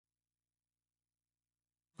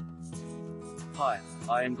Hi,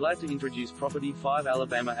 I am glad to introduce property 5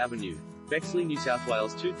 Alabama Avenue, Bexley, New South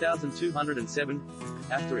Wales 2207,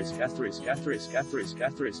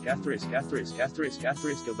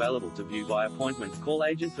 ************************ available to view by appointment. Call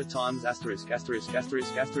agent for times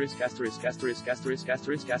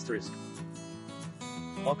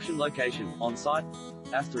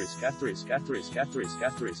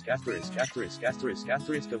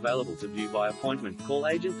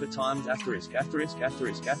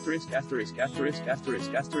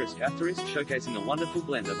a wonderful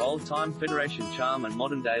blend of old-time Federation charm and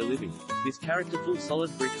modern-day living. This characterful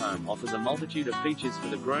solid brick home offers a multitude of features for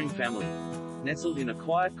the growing family. Nestled in a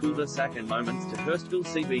quiet cul-de-sac and moments to Hurstville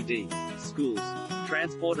CBD, schools,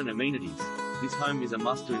 transport and amenities, this home is a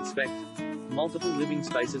must to inspect. Multiple living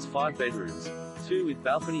spaces, 5 bedrooms, 2 with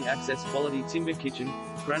balcony access, quality timber kitchen,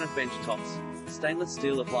 granite bench tops, stainless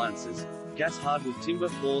steel appliances, gas hardwood timber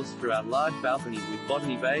floors throughout large balcony with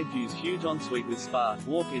Botany Bay views, huge ensuite with spa,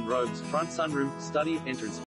 walk-in robes, front sunroom, study, entrance